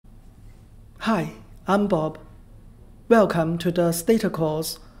Hi, I'm Bob. Welcome to the Stata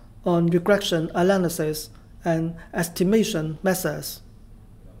course on regression analysis and estimation methods.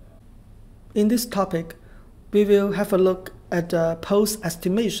 In this topic, we will have a look at the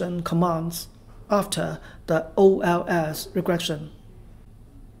post-estimation commands after the OLS regression.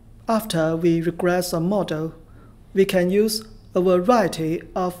 After we regress a model, we can use a variety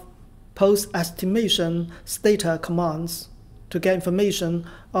of post-estimation Stata commands to get information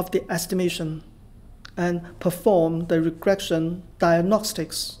of the estimation and perform the regression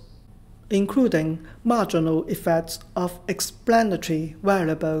diagnostics, including marginal effects of explanatory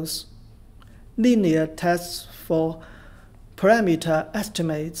variables, linear tests for parameter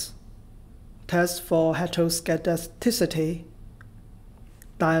estimates, tests for heteroskedasticity,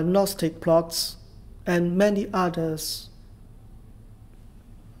 diagnostic plots, and many others.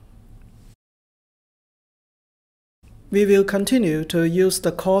 We will continue to use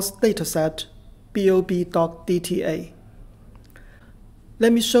the course dataset bob.dta.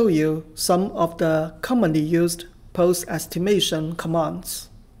 Let me show you some of the commonly used post-estimation commands.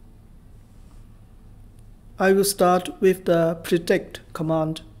 I will start with the predict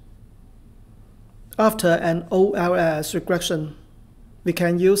command. After an OLS regression, we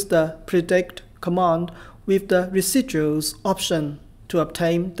can use the predict command with the residuals option to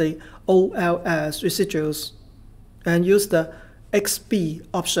obtain the OLS residuals, and use the XB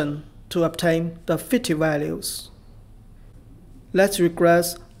option to obtain the fitted values. Let's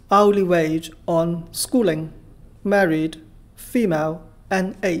regress hourly wage on schooling, married, female,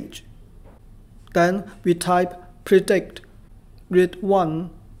 and age. Then we type predict read1,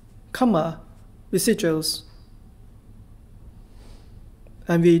 residuals,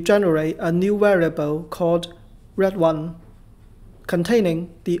 and we generate a new variable called read1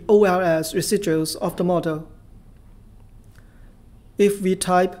 containing the OLS residuals of the model. If we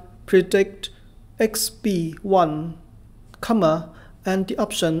type predict xb1, and the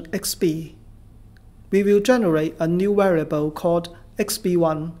option xb, we will generate a new variable called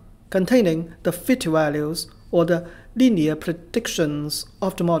xb1 containing the fitted values or the linear predictions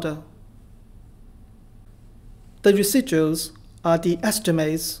of the model. The residuals are the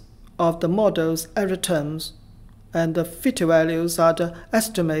estimates of the model's error terms, and the fitted values are the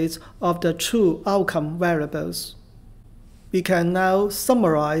estimates of the true outcome variables. We can now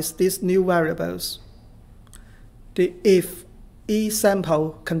summarize these new variables. The if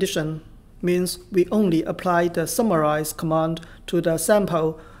eSample condition means we only apply the summarize command to the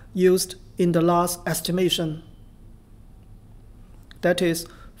sample used in the last estimation. That is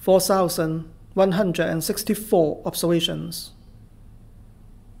 4,164 observations.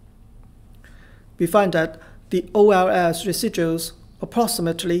 We find that the OLS residuals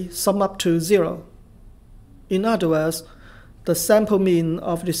approximately sum up to 0. In other words, the sample mean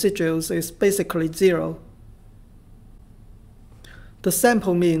of residuals is basically 0. The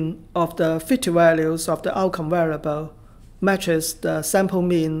sample mean of the fitted values of the outcome variable matches the sample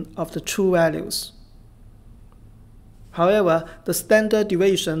mean of the true values. However, the standard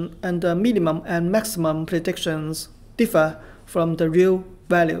deviation and the minimum and maximum predictions differ from the real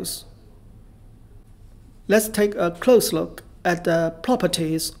values. Let's take a close look at the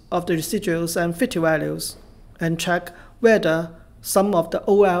properties of the residuals and fitted values and check whether some of the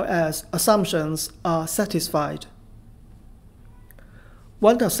OLS assumptions are satisfied.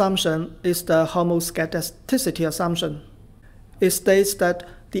 One assumption is the homoskedasticity assumption. It states that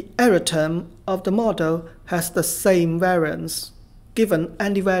the error term of the model has the same variance given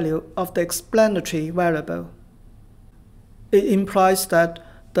any value of the explanatory variable. It implies that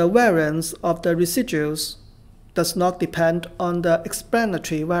the variance of the residuals does not depend on the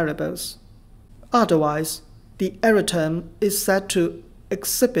explanatory variables. Otherwise, the error term is said to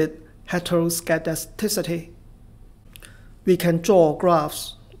exhibit heteroskedasticity. We can draw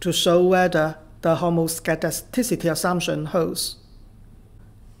graphs to show whether the homoskedasticity assumption holds.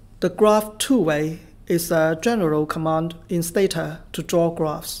 The graph twoway is a general command in Stata to draw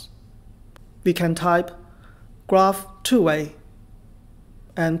graphs. We can type graph twoway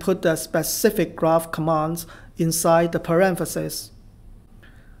and put the specific graph commands inside the parentheses.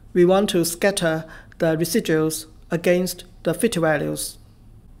 We want to scatter the residuals against the fitted values.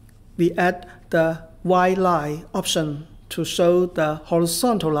 We add the yline option to show the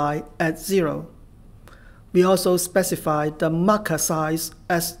horizontal line at 0. We also specify the marker size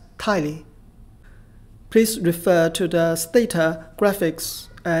as tiny. Please refer to the Stata graphics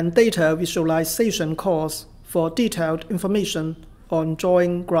and data visualization course for detailed information on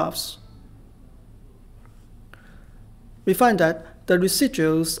drawing graphs. We find that the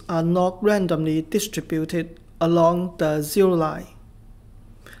residuals are not randomly distributed along the zero line,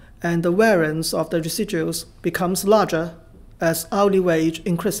 and the variance of the residuals becomes larger as hourly wage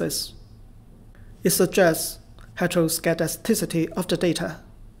increases. It suggests heteroskedasticity of the data.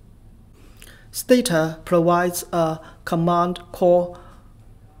 Stata provides a command called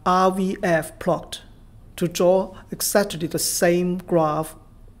rvfplot to draw exactly the same graph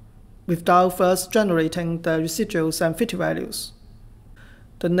without first generating the residuals and fit values.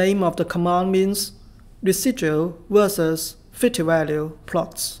 The name of the command means residual versus fit value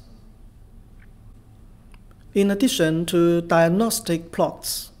plots. In addition to diagnostic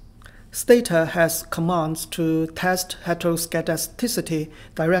plots, Stata has commands to test heteroskedasticity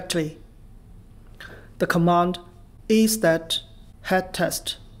directly. The command estat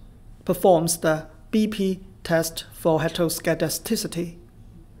hettest performs the BP test for heteroskedasticity.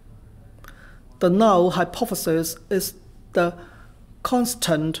 The null hypothesis is the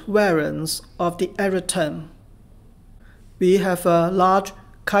constant variance of the error term. We have a large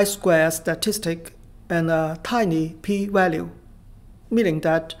chi-square statistic and a tiny p-value, meaning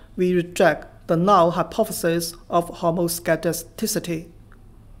that we reject the null hypothesis of homoskedasticity.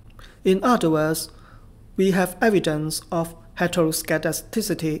 In other words, we have evidence of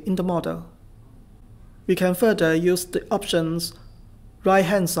heteroskedasticity in the model. We can further use the options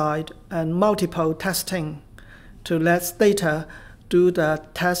right-hand side and multiple testing to let Stata do the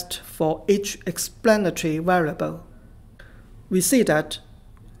test for each explanatory variable. We see that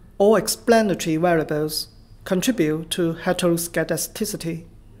all explanatory variables contribute to heteroskedasticity.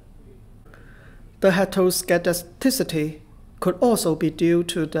 The heteroskedasticity could also be due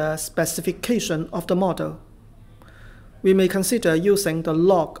to the specification of the model. We may consider using the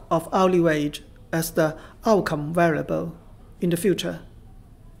log of hourly wage as the outcome variable in the future.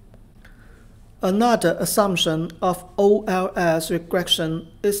 Another assumption of OLS regression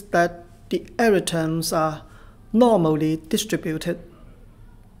is that the error terms are normally distributed.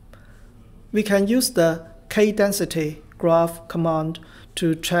 We can use the kdensity graph command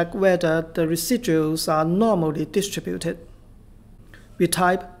to check whether the residuals are normally distributed. We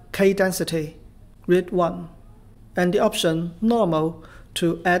type kdensity, read 1, and the option normal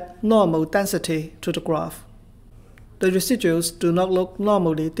to add normal density to the graph. The residuals do not look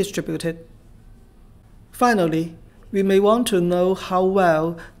normally distributed. Finally, we may want to know how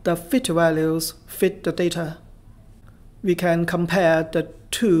well the fit values fit the data. We can compare the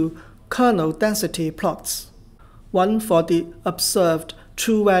two kernel density plots, one for the observed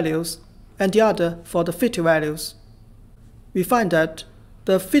true values and the other for the fit values. We find that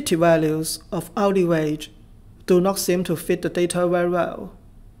the fit values of hourly wage do not seem to fit the data very well.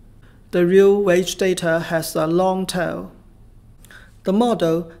 The real wage data has a long tail. The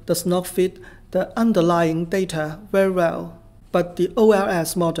model does not fit the underlying data very well, but the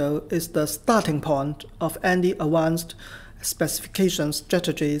OLS model is the starting point of any advanced specification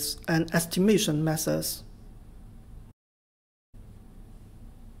strategies and estimation methods.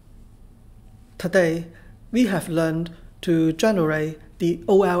 Today, we have learned to generate the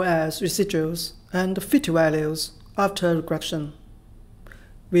OLS residuals and the fit values after regression.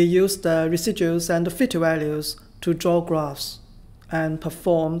 We use the residuals and the fit values to draw graphs and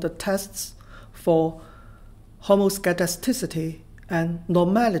perform the tests for homoskedasticity and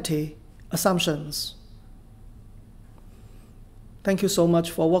normality assumptions. Thank you so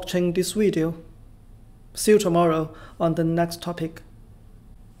much for watching this video. See you tomorrow on the next topic.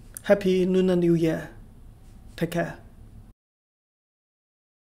 Happy Lunar New Year. Take care.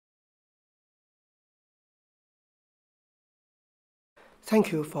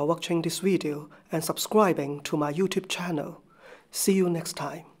 Thank you for watching this video and subscribing to my YouTube channel. See you next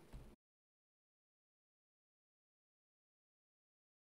time.